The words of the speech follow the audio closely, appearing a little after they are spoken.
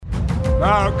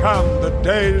Now come the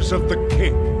days of the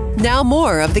king. Now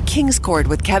more of the King's Court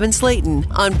with Kevin Slayton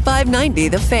on 590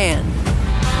 The Fan. We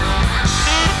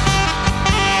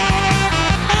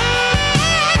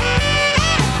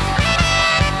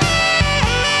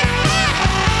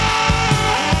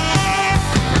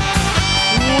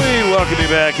welcome you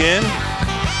back in.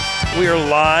 We are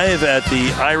live at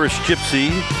the Irish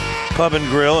Gypsy Pub and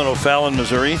Grill in O'Fallon,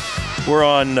 Missouri. We're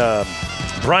on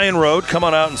Bryan Road. Come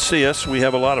on out and see us. We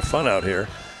have a lot of fun out here.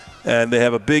 And they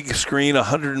have a big screen,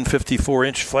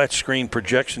 154-inch flat screen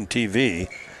projection TV.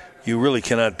 You really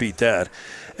cannot beat that.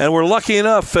 And we're lucky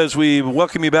enough, as we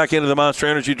welcome you back into the Monster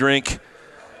Energy Drink,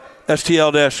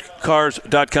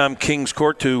 STL-Cars.com Kings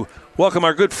Court, to welcome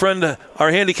our good friend, our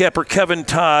handicapper Kevin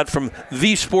Todd from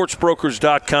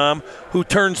TheSportsBrokers.com, who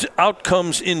turns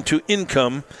outcomes into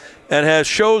income and has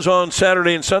shows on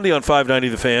Saturday and Sunday on 590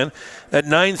 The Fan at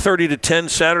 9:30 to 10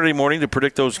 Saturday morning to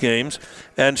predict those games,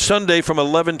 and Sunday from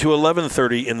 11 to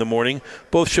 11:30 in the morning.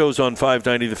 Both shows on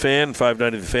 590 The Fan,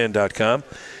 590thefan.com.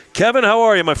 Kevin, how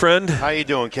are you, my friend? How you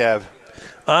doing, Kev?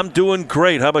 I'm doing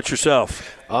great. How about yourself?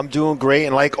 I'm doing great,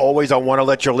 and like always, I want to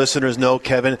let your listeners know,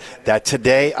 Kevin, that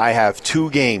today I have two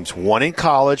games, one in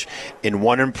college and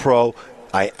one in pro.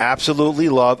 I absolutely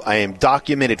love. I am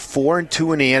documented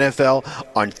 4-2 in the NFL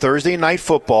on Thursday Night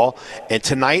Football, and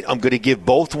tonight I'm going to give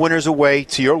both winners away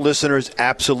to your listeners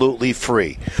absolutely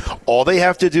free. All they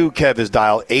have to do, Kev, is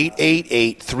dial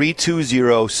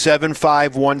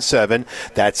 888-320-7517.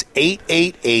 That's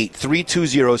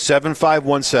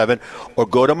 888-320-7517, or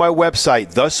go to my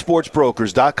website,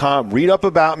 thesportsbrokers.com. Read up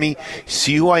about me,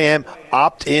 see who I am,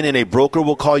 opt in, and a broker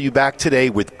will call you back today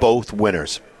with both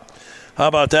winners. How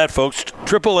about that, folks?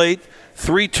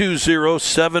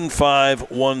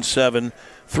 888-320-7517.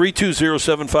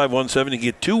 320-7517. You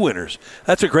get two winners.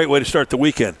 That's a great way to start the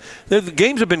weekend. The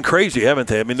games have been crazy, haven't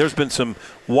they? I mean, there's been some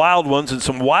wild ones and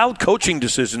some wild coaching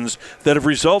decisions that have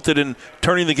resulted in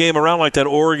turning the game around, like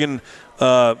that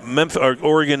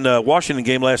Washington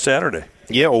game last Saturday.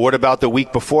 Yeah, or what about the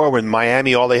week before when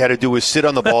Miami, all they had to do was sit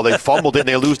on the ball, they fumbled it, and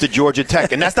they lose to Georgia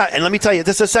Tech. And let me tell you,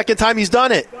 this is the second time he's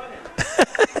done it.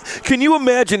 Can you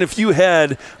imagine if you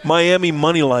had Miami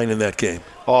money line in that game?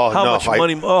 Oh, How much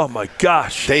money? Oh, my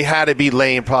gosh. They had to be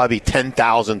laying probably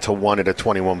 10,000 to 1 at a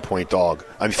 21-point dog.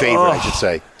 I'm favorite, I should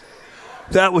say.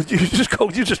 That was you just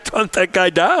hunt that guy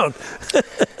down.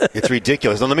 It's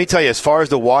ridiculous. Now, let me tell you, as far as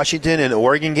the Washington and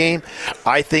Oregon game,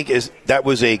 I think that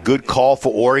was a good call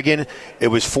for Oregon. It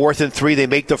was 4th and 3. They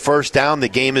make the first down. The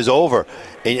game is over.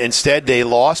 And instead, they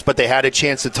lost, but they had a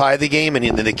chance to tie the game, and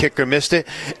then the kicker missed it.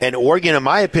 And Oregon, in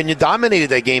my opinion,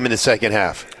 dominated that game in the second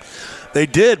half. They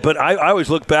did, but I always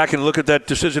look back and look at that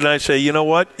decision, and I say, you know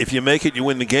what? If you make it, you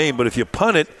win the game. But if you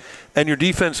punt it and your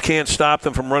defense can't stop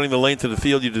them from running the length of the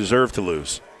field, you deserve to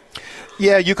lose.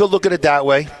 Yeah, you could look at it that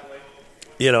way.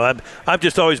 You know, I've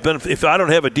just always been, if I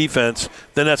don't have a defense,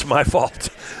 then that's my fault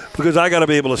because I got to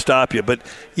be able to stop you. But,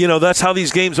 you know, that's how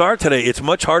these games are today. It's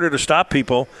much harder to stop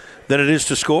people than it is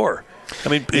to score. I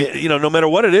mean, you know, no matter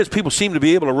what it is, people seem to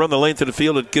be able to run the length of the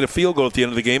field and get a field goal at the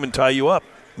end of the game and tie you up.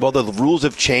 Well, the rules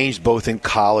have changed both in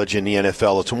college and the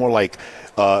NFL. It's more like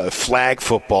flag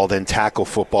football than tackle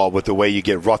football with the way you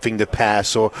get roughing the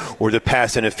pass or the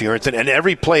pass interference. And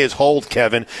every play is hold,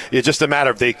 Kevin. It's just a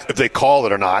matter if they call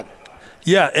it or not.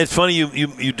 Yeah, it's funny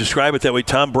you describe it that way.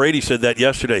 Tom Brady said that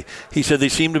yesterday. He said they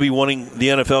seem to be wanting the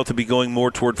NFL to be going more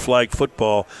toward flag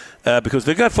football because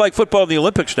they've got flag football in the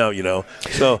Olympics now, you know.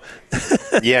 So,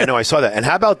 yeah, no, I saw that. And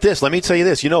how about this? Let me tell you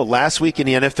this. You know, last week in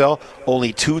the NFL,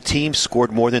 only 2 teams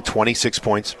scored more than 26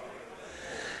 points.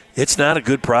 It's not a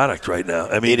good product right now.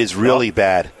 I mean, it is really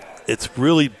bad. It's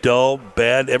really dull,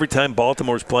 bad. Every time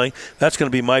Baltimore's playing, that's going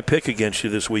to be my pick against you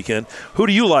this weekend. Who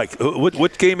do you like?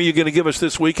 What game are you going to give us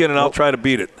this weekend, and I'll try to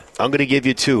beat it? I'm going to give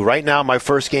you 2. Right now, my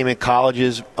first game in college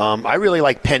is I really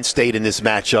like Penn State in this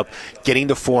matchup, getting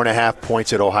the 4.5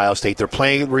 points at Ohio State. They're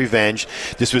playing revenge.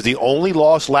 This was the only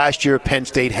loss last year Penn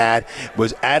State had,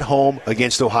 was at home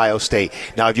against Ohio State.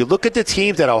 Now, if you look at the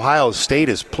teams that Ohio State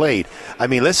has played, I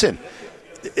mean, listen,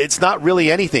 it's not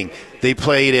really anything. They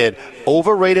played an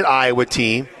overrated Iowa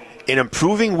team, an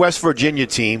improving West Virginia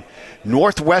team,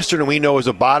 Northwestern, we know, is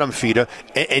a bottom feeder,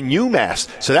 and UMass.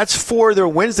 So that's 4 of their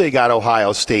wins they got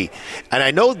Ohio State. And I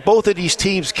know both of these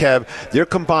teams, Kev, they're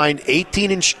combined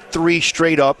 18-3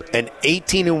 straight up and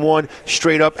 18-1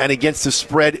 straight up and against the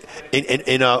spread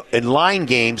in line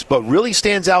games. But really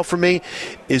stands out for me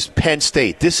is Penn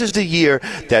State. This is the year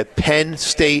that Penn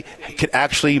State can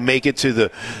actually make it to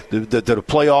the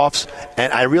playoffs,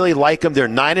 and I really like them. They're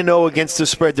 9-0 against the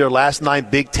spread their last 9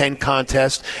 Big Ten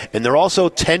contests, and they're also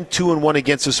 10-2-1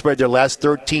 against the spread their last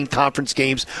 13 conference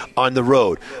games on the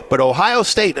road. But Ohio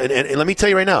State, and let me tell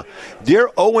you right now, they're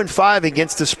 0-5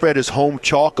 against the spread as home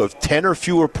chalk of 10 or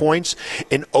fewer points,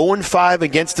 and 0-5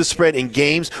 against the spread in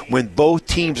games when both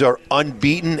teams are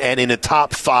unbeaten and in the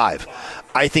top 5.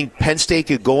 I think Penn State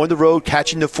could go on the road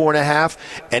catching the 4.5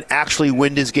 and actually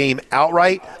win this game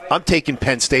outright. I'm taking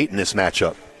Penn State in this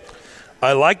matchup.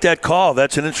 I like that call.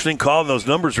 That's an interesting call, and those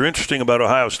numbers are interesting about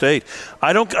Ohio State.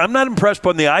 I'm not impressed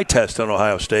by the eye test on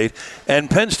Ohio State, and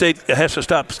Penn State has to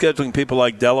stop scheduling people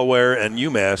like Delaware and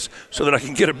UMass so that I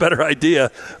can get a better idea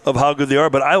of how good they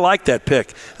are. But I like that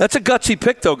pick. That's a gutsy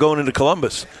pick, though, going into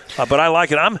Columbus. But I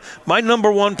like it. My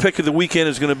number one pick of the weekend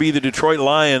is going to be the Detroit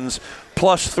Lions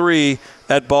 +3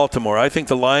 at Baltimore. I think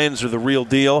the Lions are the real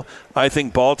deal. I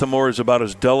think Baltimore is about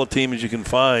as dull a team as you can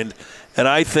find, and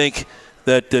I think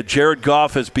that Jared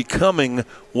Goff is becoming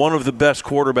one of the best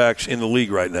quarterbacks in the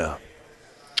league right now.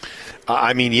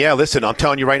 I mean, yeah, listen, I'm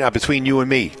telling you right now, between you and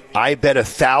me, I bet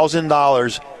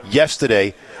 $1,000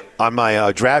 yesterday on my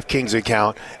DraftKings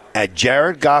account at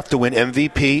Jared Goff to win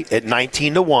MVP at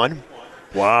 19-1.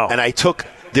 Wow. And I took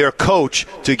their coach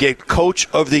to get Coach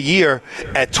of the Year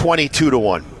at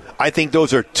 22-1. I think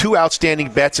those are two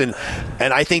outstanding bets, and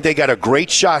I think they got a great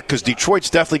shot because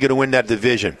Detroit's definitely going to win that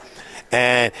division.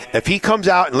 And if he comes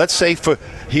out and let's say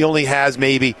he only has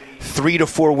maybe 3 to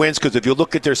 4 wins, because if you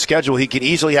look at their schedule, he could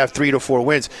easily have 3 to 4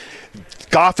 wins.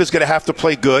 Goff is going to have to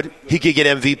play good. He could get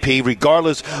MVP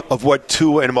regardless of what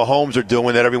Tua and Mahomes are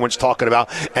doing that everyone's talking about,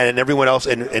 and everyone else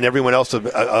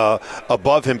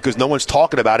above him because no one's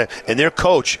talking about it. And their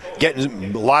coach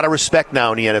getting a lot of respect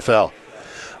now in the NFL.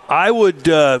 I would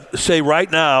say right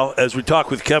now, as we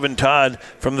talk with Kevin Todd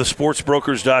from the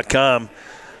sportsbrokers.com,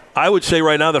 I would say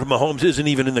right now that Mahomes isn't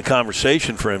even in the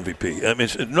conversation for MVP. I mean,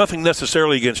 it's nothing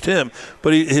necessarily against him,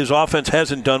 but his offense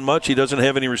hasn't done much. He doesn't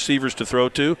have any receivers to throw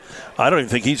to. I don't even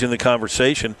think he's in the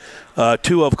conversation.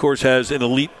 Tua, of course, has an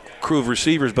elite crew of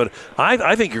receivers, but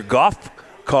I think your Goff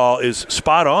call is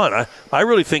spot on. I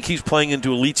really think he's playing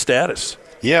into elite status.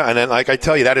 Yeah, and then, like I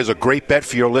tell you, that is a great bet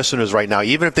for your listeners right now.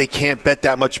 Even if they can't bet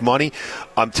that much money,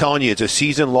 I'm telling you, it's a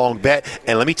season-long bet.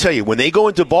 And let me tell you, when they go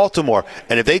into Baltimore,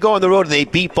 and if they go on the road and they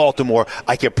beat Baltimore,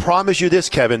 I can promise you this,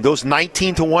 Kevin, those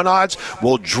 19-1 odds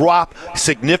will drop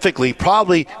significantly,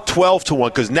 probably 12-1,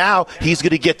 because now he's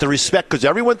going to get the respect, because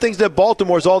everyone thinks that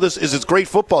Baltimore is this great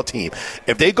football team.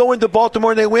 If they go into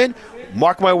Baltimore and they win,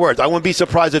 mark my words, I wouldn't be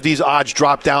surprised if these odds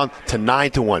drop down to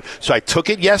 9-1. So I took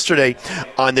it yesterday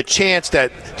on the chance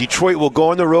that Detroit will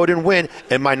go on the road and win,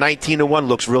 and my 19-1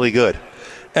 looks really good.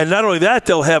 And not only that,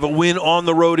 they'll have a win on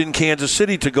the road in Kansas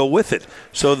City to go with it.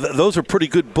 So those are pretty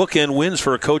good bookend wins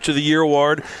for a Coach of the Year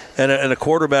award and a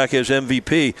quarterback as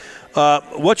MVP.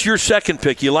 What's your second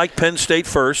pick? You like Penn State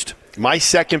first. My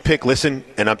second pick, listen,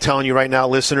 and I'm telling you right now,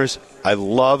 listeners, I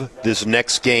love this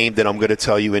next game that I'm going to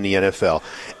tell you in the NFL.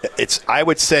 I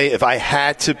would say if I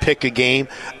had to pick a game,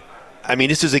 I mean,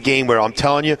 this is a game where I'm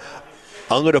telling you,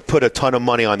 I'm going to put a ton of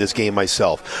money on this game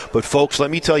myself. But, folks, let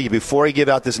me tell you, before I give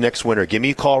out this next winner, give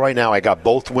me a call right now. I got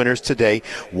both winners today,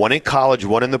 one in college,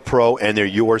 one in the pro, and they're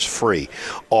yours free.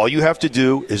 All you have to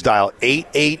do is dial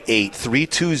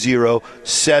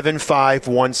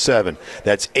 888-320-7517.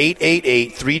 That's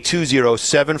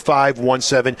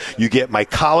 888-320-7517. You get my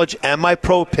college and my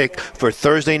pro pick for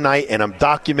Thursday night, and I'm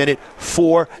documented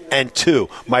 4-2.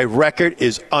 My record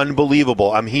is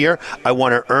unbelievable. I'm here. I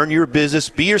want to earn your business.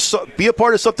 Be a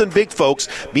part of something big, folks.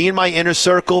 Be in my inner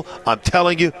circle. I'm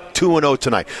telling you, 2-0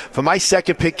 tonight. For my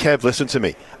second pick, Kev, listen to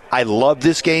me. I love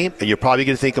this game, and you're probably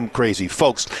going to think I'm crazy.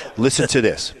 Folks, listen to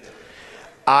this.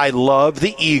 I love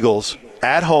the Eagles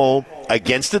at home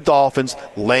against the Dolphins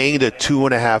laying the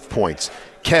 2.5 points.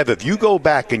 Kev, if you go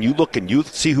back and you look and you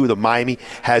see who the Miami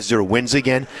has their wins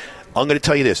again, I'm going to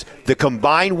tell you this. The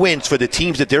combined wins for the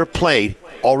teams that they're played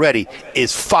already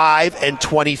is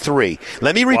 5-23.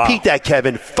 Let me repeat that,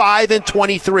 Kevin.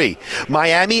 5-23.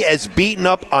 Miami has beaten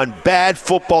up on bad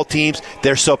football teams.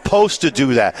 They're supposed to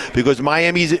do that because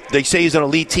they say is an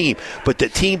elite team, but the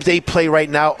teams they play right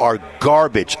now are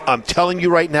garbage. I'm telling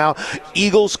you right now,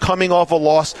 Eagles coming off a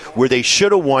loss where they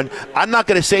should have won. I'm not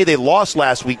going to say they lost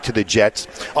last week to the Jets.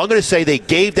 I'm going to say they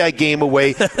gave that game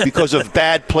away because of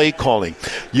bad play calling.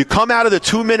 You come out of the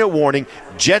 2-minute warning,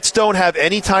 Jets don't have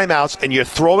any timeouts, and you're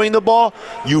throwing the ball,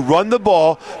 you run the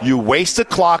ball, you waste the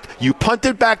clock, you punt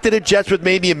it back to the Jets with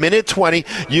maybe a minute 20,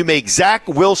 you make Zach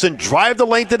Wilson drive the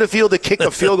length of the field to kick a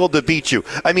field goal to beat you.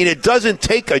 I mean, it doesn't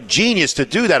take a genius to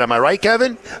do that. Am I right,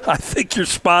 Kevin? I think you're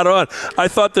spot on. I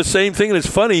thought the same thing, and it's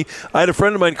funny. I had a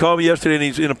friend of mine call me yesterday, and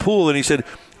he's in a pool, and he said,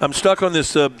 I'm stuck on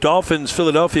this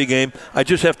Dolphins-Philadelphia game. I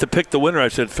just have to pick the winner. I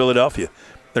said, Philadelphia.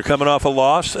 They're coming off a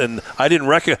loss, and I didn't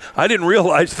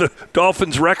realize the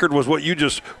Dolphins' record was what you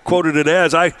just quoted it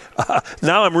as.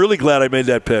 Now I'm really glad I made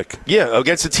that pick. Yeah,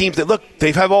 against the teams that, look,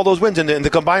 they have all those wins, and the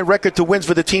combined record to wins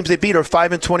for the teams they beat are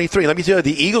 5-23. Let me tell you,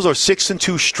 the Eagles are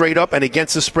 6-2 straight up and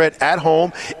against the spread at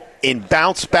home in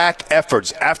bounce-back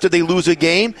efforts. After they lose a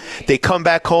game, they come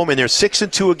back home, and they're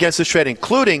 6-2 against the spread,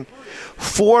 including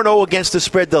 4-0 against the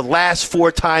spread the last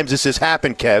 4 times this has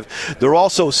happened, Kev. They're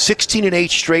also 16-8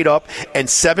 straight up and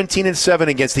 17-7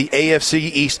 against the AFC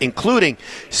East, including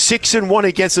 6-1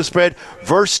 against the spread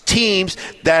versus teams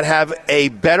that have a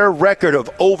better record of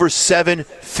over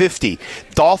 750.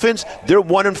 Dolphins, they're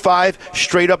 1-5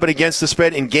 straight up and against the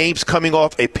spread in games coming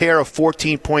off a pair of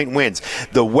 14-point wins.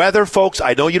 The weather, folks,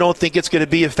 I know you don't think it's going to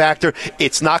be a factor.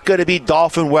 It's not going to be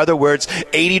Dolphin weather where it's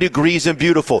 80 degrees and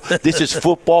beautiful. This is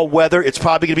football weather. It's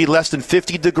probably going to be less than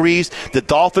 50 degrees. The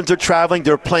Dolphins are traveling.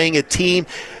 They're playing a team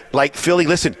like Philly.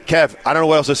 Listen, Kev, I don't know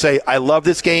what else to say. I love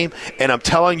this game, and I'm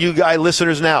telling you guys,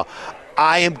 listeners now,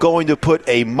 I am going to put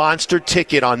a monster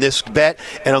ticket on this bet,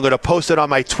 and I'm going to post it on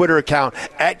my Twitter account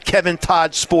at Kevin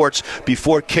Todd Sports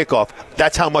before kickoff.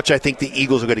 That's how much I think the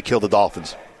Eagles are going to kill the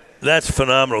Dolphins. That's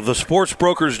phenomenal.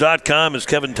 TheSportsBrokers.com, as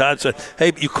Kevin Todd said.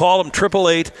 Hey, you call him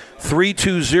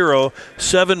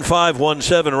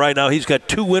 888-320-7517 right now. He's got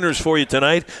 2 winners for you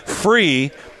tonight, free,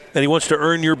 and he wants to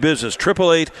earn your business.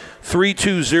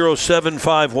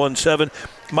 888-320-7517.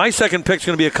 My second pick is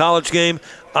going to be a college game.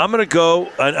 I'm going to go,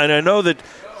 and I know that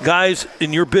guys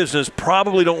in your business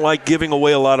probably don't like giving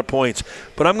away a lot of points,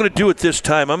 but I'm going to do it this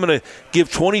time. I'm going to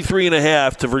give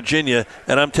 23.5 to Virginia,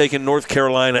 and I'm taking North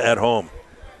Carolina at home.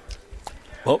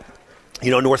 Well, you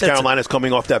know, North Carolina's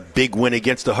coming off that big win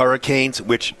against the Hurricanes,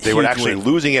 which they were actually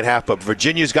losing at half, but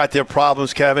Virginia's got their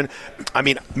problems, Kevin. I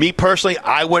mean, me personally,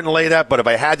 I wouldn't lay that, but if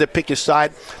I had to pick a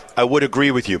side, I would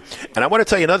agree with you. And I want to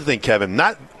tell you another thing, Kevin.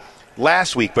 Not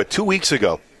last week, but 2 weeks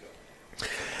ago,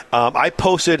 I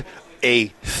posted a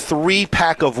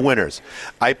 3-pack of winners.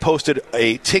 I posted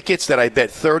tickets that I bet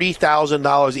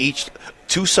 $30,000 each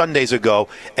 2 Sundays ago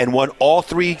and won all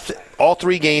three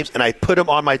games, and I put them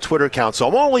on my Twitter account. So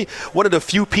I'm only one of the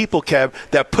few people, Kev,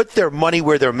 that put their money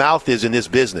where their mouth is in this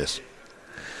business.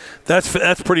 That's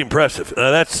pretty impressive.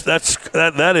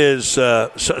 That is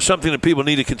something that people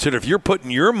need to consider. If you're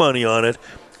putting your money on it,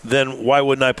 then why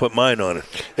wouldn't I put mine on it?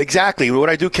 Exactly.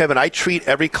 What I do, Kevin, I treat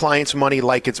every client's money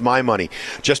like it's my money.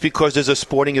 Just because there's a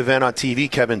sporting event on TV,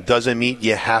 Kevin, doesn't mean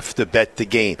you have to bet the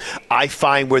game. I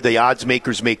find where the odds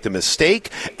makers make the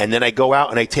mistake, and then I go out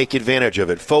and I take advantage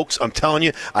of it. Folks, I'm telling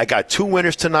you, I got 2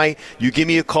 winners tonight. You give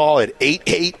me a call at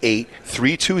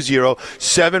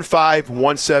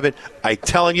 888-320-7517. I'm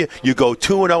telling you, you go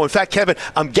 2-0. In fact, Kevin,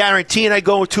 I'm guaranteeing I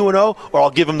go 2-0, or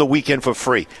I'll give them the weekend for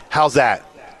free. How's that?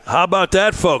 How about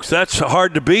that, folks? That's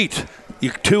hard to beat.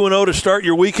 You're 2-0 to start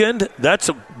your weekend. That's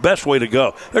the best way to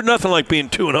go. There's nothing like being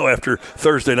 2-0 after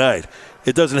Thursday night.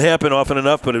 It doesn't happen often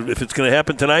enough, but if it's going to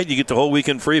happen tonight, you get the whole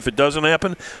weekend free. If it doesn't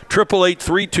happen,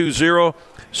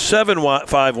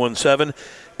 888-320-7517.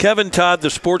 Kevin Todd,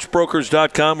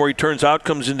 thesportsbrokers.com, where he turns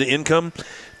outcomes into income.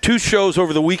 2 shows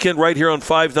over the weekend right here on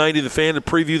 590 The Fan to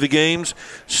preview the games.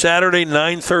 Saturday,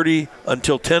 9:30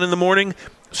 until 10 in the morning.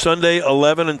 Sunday,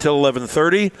 11 until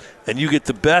 11:30, and you get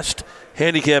the best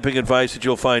handicapping advice that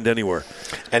you'll find anywhere.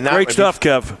 And now, great stuff,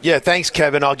 Kev. Yeah, thanks,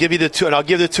 Kevin. I'll give you the 2, and I'll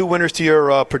give the 2 winners to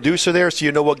your producer there, so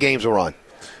you know what games we're on.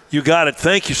 You got it.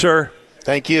 Thank you, sir.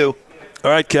 Thank you.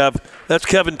 All right, Kev. That's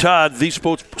Kevin Todd,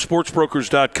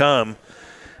 thesportsbrokers.com.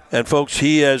 And, folks,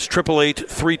 he has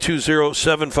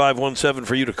 888-320-7517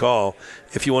 for you to call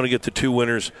if you want to get the 2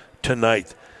 winners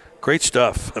tonight. Great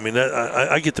stuff. I mean,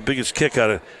 I get the biggest kick out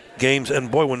of games, and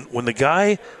boy, when the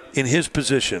guy in his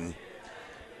position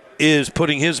is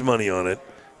putting his money on it,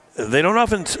 they don't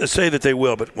often say that they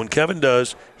will, but when Kevin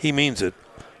does, he means it.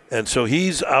 And so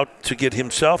he's out to get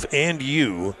himself and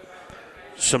you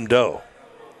some dough,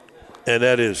 and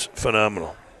that is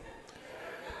phenomenal.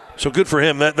 So good for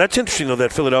him. That's interesting, though,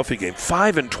 that Philadelphia game.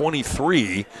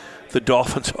 5-23, the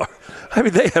Dolphins are. I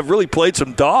mean, they have really played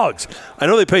some dogs. I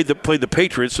know they played the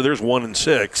Patriots, so there's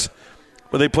 1-6.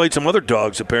 But they played some other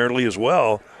dogs apparently as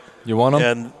well. You want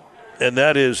them? And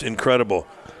that is incredible.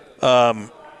 Hold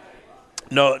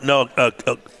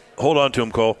on to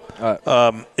him, Cole. All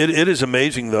right. It is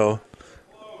amazing, though,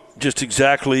 just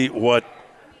exactly what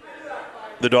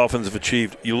the Dolphins have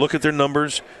achieved. You look at their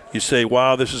numbers, you say,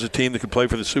 wow, this is a team that could play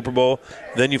for the Super Bowl.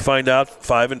 Then you find out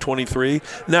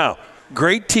 5-23. Now,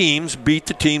 great teams beat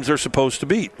the teams they're supposed to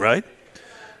beat, right?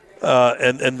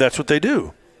 And that's what they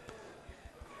do.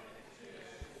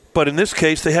 But in this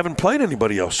case, they haven't played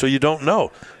anybody else, so you don't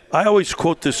know. I always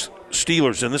quote this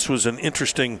Steelers, and this was an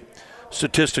interesting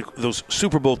statistic, those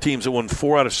Super Bowl teams that won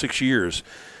 4 out of 6 years.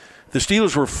 The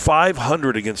Steelers were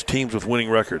 500 against teams with winning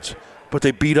records, but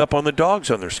they beat up on the dogs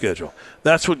on their schedule.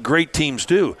 That's what great teams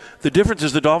do. The difference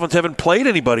is the Dolphins haven't played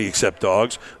anybody except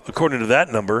dogs, according to that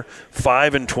number,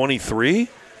 5-23.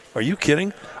 Are you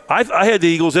kidding? I had the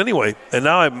Eagles anyway, and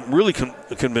now I'm really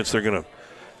convinced they're going to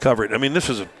cover it. I mean, this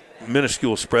is a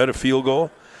minuscule spread, a field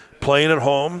goal. Playing at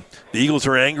home, the Eagles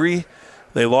are angry.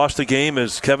 They lost the game,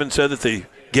 as Kevin said, that they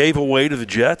gave away to the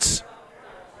Jets.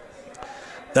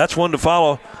 That's one to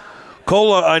follow.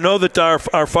 Cola, I know that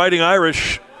our Fighting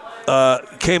Irish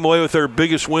came away with their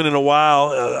biggest win in a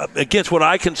while against what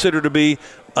I consider to be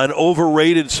an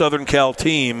overrated Southern Cal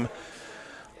team.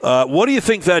 What do you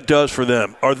think that does for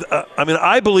them?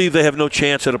 I believe they have no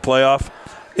chance at a playoff.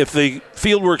 If the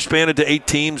field were expanded to 8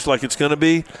 teams like it's going to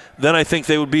be, then I think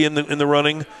they would be in the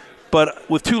running. But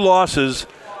with 2 losses,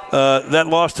 that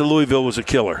loss to Louisville was a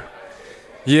killer.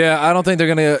 Yeah, I don't think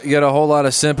they're going to get a whole lot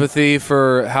of sympathy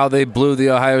for how they blew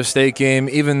the Ohio State game,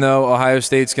 even though Ohio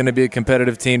State's going to be a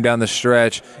competitive team down the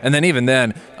stretch. And then even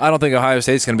then, I don't think Ohio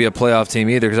State's going to be a playoff team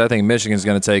either, because I think Michigan's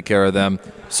going to take care of them.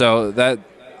 So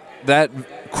that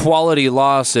quality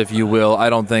loss, if you will, I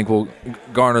don't think will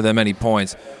garner them any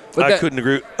points. I couldn't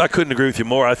agree with you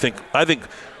more. I think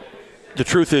the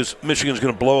truth is Michigan's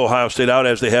going to blow Ohio State out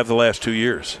as they have the last 2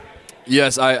 years.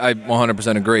 Yes, I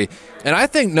 100% agree. And I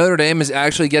think Notre Dame is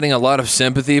actually getting a lot of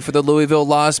sympathy for the Louisville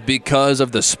loss because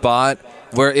of the spot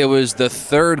where it was the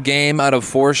 3rd game out of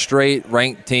 4 straight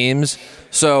ranked teams.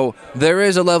 So there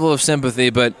is a level of sympathy,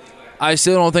 but I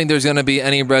still don't think there's going to be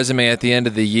any resume at the end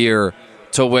of the year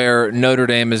to where Notre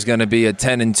Dame is going to be a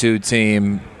 10-2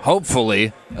 team,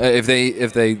 hopefully, if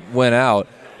they win out.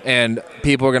 And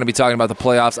people are going to be talking about the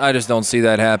playoffs. I just don't see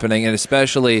that happening, and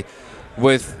especially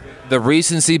with the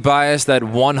recency bias that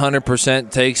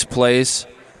 100% takes place.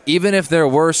 Even if there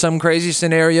were some crazy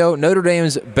scenario, Notre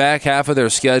Dame's back half of their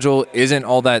schedule isn't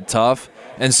all that tough.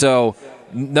 And so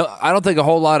no, I don't think a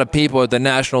whole lot of people at the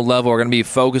national level are going to be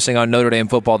focusing on Notre Dame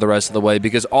football the rest of the way,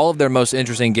 because all of their most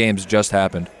interesting games just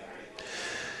happened.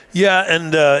 Yeah,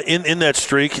 and in that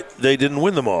streak, they didn't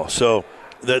win them all. So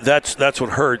that's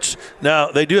what hurts.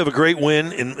 Now, they do have a great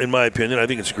win, in my opinion. I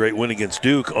think it's a great win against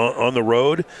Duke on the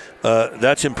road.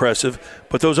 That's impressive.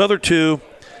 But those other 2,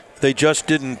 they just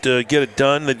didn't get it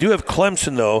done. They do have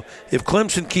Clemson, though. If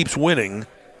Clemson keeps winning,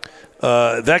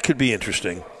 that could be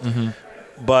interesting.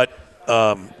 Mm-hmm. But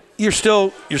you're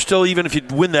still, even if you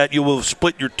win that, you will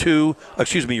split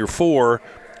your 4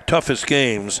 toughest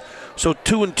games. So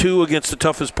 2-2 against the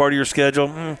toughest part of your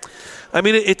schedule. I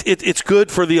mean, it's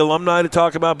good for the alumni to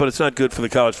talk about, but it's not good for the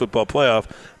college football playoff.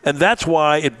 And that's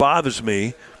why it bothers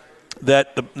me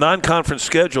that the non-conference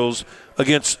schedules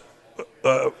against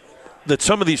that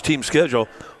some of these teams schedule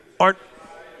aren't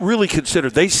really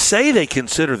considered. They say they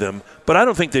consider them, but I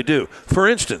don't think they do. For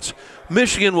instance,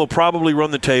 Michigan will probably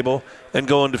run the table and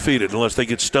go undefeated unless they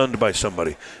get stunned by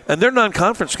somebody. And their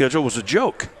non-conference schedule was a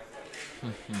joke.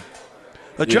 Mm-hmm.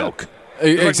 A joke.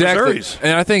 Exactly. Like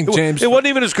and I think James... It wasn't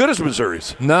even as good as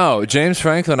Missouri's. No. James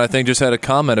Franklin, I think, just had a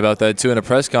comment about that, too, in a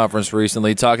press conference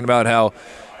recently, talking about how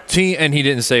and he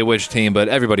didn't say which team, but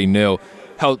everybody knew,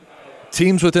 how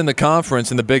teams within the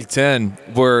conference in the Big Ten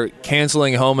were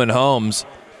canceling home and homes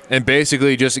and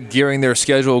basically just gearing their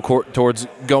schedule towards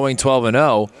going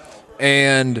 12-0.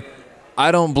 And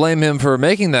I don't blame him for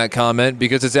making that comment,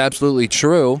 because it's absolutely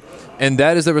true. And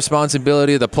that is the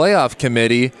responsibility of the playoff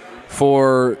committee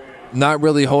for not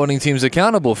really holding teams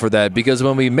accountable for that, because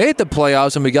when we made the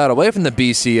playoffs and we got away from the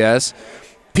BCS,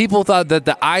 people thought that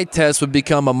the eye test would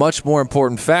become a much more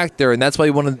important factor, and that's why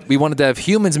we wanted to have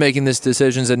humans making these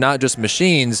decisions and not just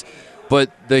machines.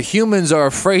 But the humans are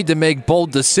afraid to make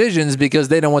bold decisions because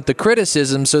they don't want the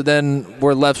criticism, so then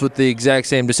we're left with the exact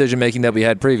same decision-making that we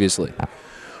had previously.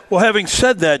 Well, having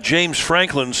said that, James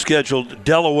Franklin scheduled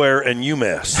Delaware and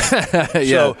UMass.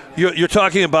 Yeah. So you're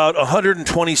talking about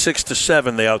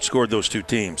 126-7 they outscored those 2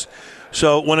 teams.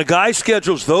 So when a guy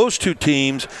schedules those 2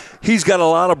 teams, he's got a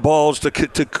lot of balls to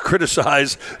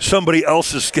criticize somebody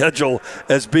else's schedule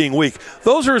as being weak.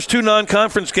 Those are his 2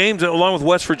 non-conference games along with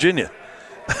West Virginia.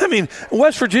 I mean,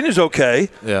 West Virginia's okay.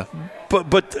 Yeah. But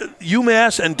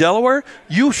UMass and Delaware,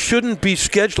 you shouldn't be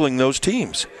scheduling those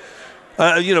teams.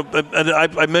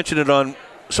 I mentioned it on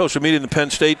social media and the Penn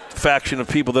State faction of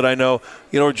people that I know,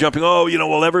 are jumping,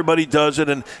 well, everybody does it,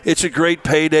 and it's a great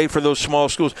payday for those small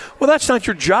schools. Well, that's not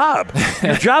your job.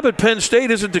 Your job at Penn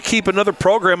State isn't to keep another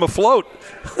program afloat.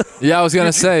 Yeah, I was going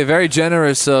to say, very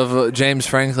generous of James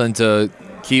Franklin to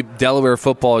keep Delaware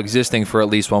football existing for at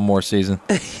least one more season.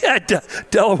 Yeah,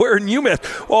 Delaware and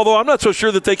UMass. Although I'm not so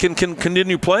sure that they can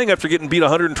continue playing after getting beat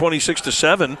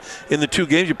 126-7 in the 2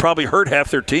 games. You probably hurt half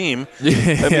their team. Yeah.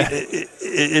 I mean,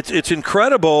 it's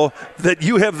incredible that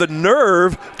you have the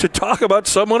nerve to talk about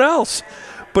someone else.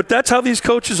 But that's how these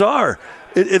coaches are.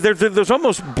 They're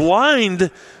almost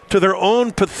blind to their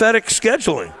own pathetic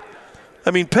scheduling. I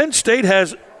mean, Penn State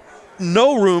has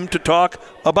no room to talk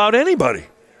about anybody.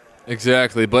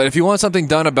 Exactly. But if you want something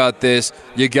done about this,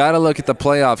 you got to look at the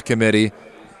playoff committee.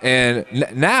 And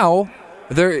now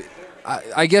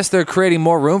I guess they're creating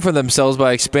more room for themselves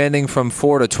by expanding from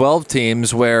 4 to 12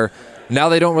 teams, where now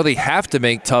they don't really have to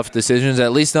make tough decisions,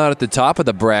 at least not at the top of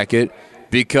the bracket,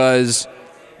 because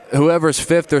whoever's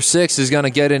 5th or 6th is going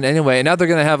to get in anyway. And now they're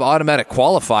going to have automatic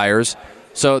qualifiers.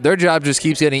 So their job just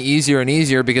keeps getting easier and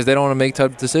easier because they don't want to make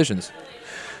tough decisions.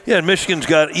 Yeah, and Michigan's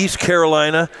got East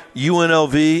Carolina,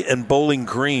 UNLV, and Bowling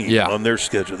Green on their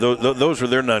schedule. Those are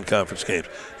their non-conference games.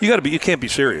 You can't be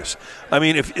serious. I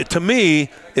mean,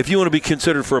 if you want to be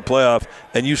considered for a playoff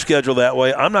and you schedule that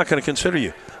way, I'm not going to consider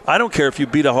you. I don't care if you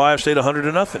beat Ohio State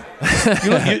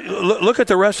 100-0. You look at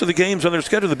the rest of the games on their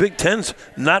schedule. The Big Ten's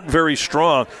not very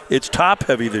strong. It's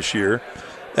top-heavy this year.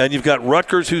 And you've got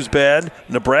Rutgers, who's bad,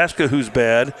 Nebraska, who's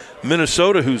bad,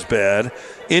 Minnesota, who's bad,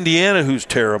 Indiana, who's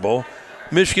terrible,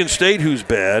 Michigan State, who's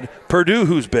bad, Purdue,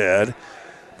 who's bad,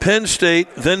 Penn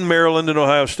State, then Maryland and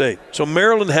Ohio State. So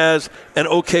Maryland has an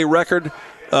okay record.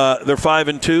 They're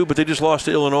 5-2, but they just lost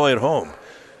to Illinois at home.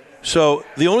 So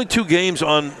the only 2 games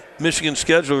on Michigan's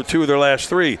schedule are 2 of their last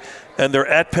 3, and they're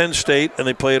at Penn State, and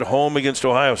they play at home against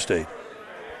Ohio State.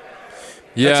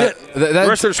 Yeah, that's it. The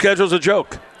rest of their schedule is a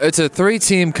joke. It's a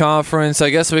 3-team conference. I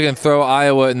guess we can throw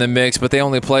Iowa in the mix, but they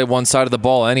only play one side of the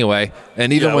ball anyway.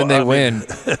 And even when they win,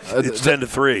 it's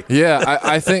 10-3. Yeah,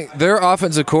 I think their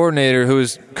offensive coordinator, who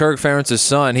is Kirk Ferentz's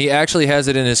son, he actually has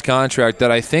it in his contract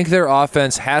that I think their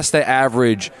offense has to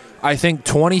average,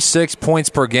 26 points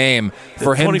per game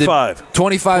for him.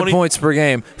 25 points per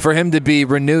game for him to be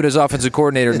renewed as offensive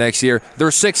coordinator next year. They're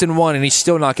 6-1, and he's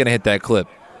still not going to hit that clip.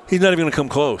 He's not even going to come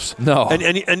close. No.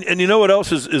 And you know what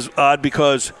else is odd?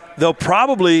 Because they'll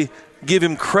probably give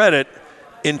him credit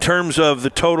in terms of the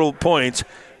total points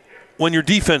when your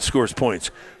defense scores points.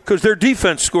 Because their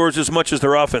defense scores as much as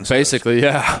their offense Basically,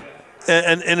 does. Yeah.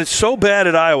 And it's so bad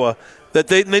at Iowa that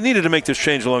they needed to make this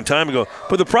change a long time ago.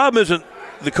 But the problem isn't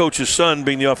the coach's son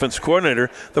being the offensive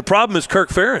coordinator. The problem is Kirk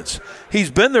Ferentz.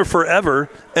 He's been there forever,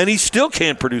 and he still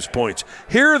can't produce points.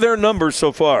 Here are their numbers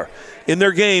so far. In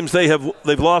their games,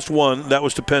 they've lost 1. That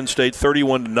was to Penn State,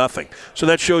 31-0. So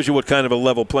that shows you what kind of a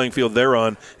level playing field they're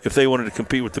on if they wanted to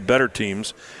compete with the better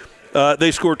teams.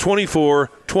 They scored 24,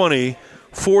 20,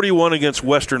 41 against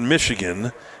Western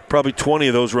Michigan. Probably 20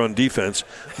 of those were on defense.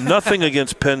 Nothing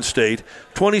against Penn State,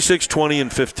 26, 20,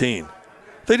 and 15.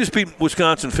 They just beat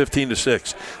Wisconsin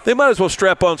 15-6. They might as well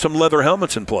strap on some leather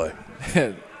helmets and play.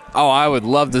 Oh, I would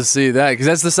love to see that because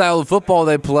that's the style of football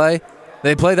they play.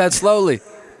 They play that slowly.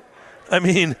 I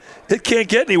mean, it can't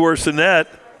get any worse than that.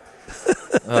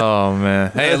 Oh,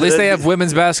 man. Hey, at least they have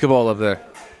women's basketball up there.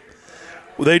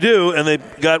 Well, they do, and they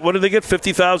got, what did they get,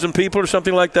 50,000 people or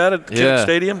something like that at Kent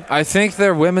Stadium? I think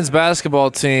their women's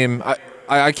basketball team,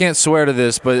 I can't swear to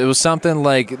this, but it was something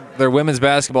like their women's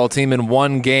basketball team in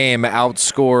one game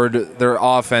outscored their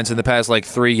offense in the past,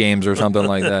 3 games or something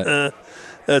like that.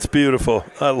 That's beautiful.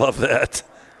 I love that.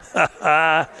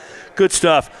 Good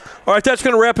stuff. All right, that's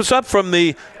going to wrap us up from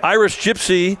the Irish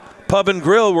Gypsy Pub and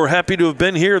Grill. We're happy to have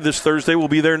been here this Thursday. We'll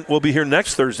be here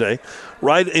next Thursday,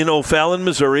 right in O'Fallon,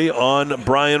 Missouri, on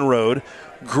Bryan Road.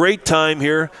 Great time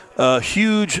here.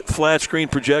 Huge flat screen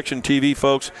projection TV,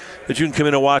 folks, that you can come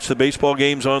in and watch the baseball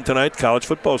games on tonight. College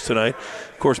football's tonight.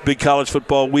 Of course, big college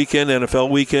football weekend, NFL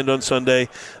weekend on Sunday.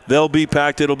 They'll be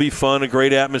packed. It'll be fun. A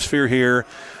great atmosphere here.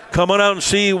 Come on out and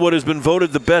see what has been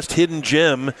voted the best hidden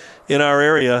gem in our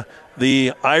area,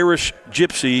 the Irish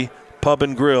Gypsy Pub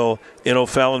and Grill in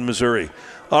O'Fallon, Missouri.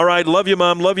 All right, love you,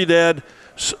 Mom. Love you, Dad.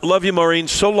 Love you, Maureen.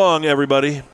 So long, everybody.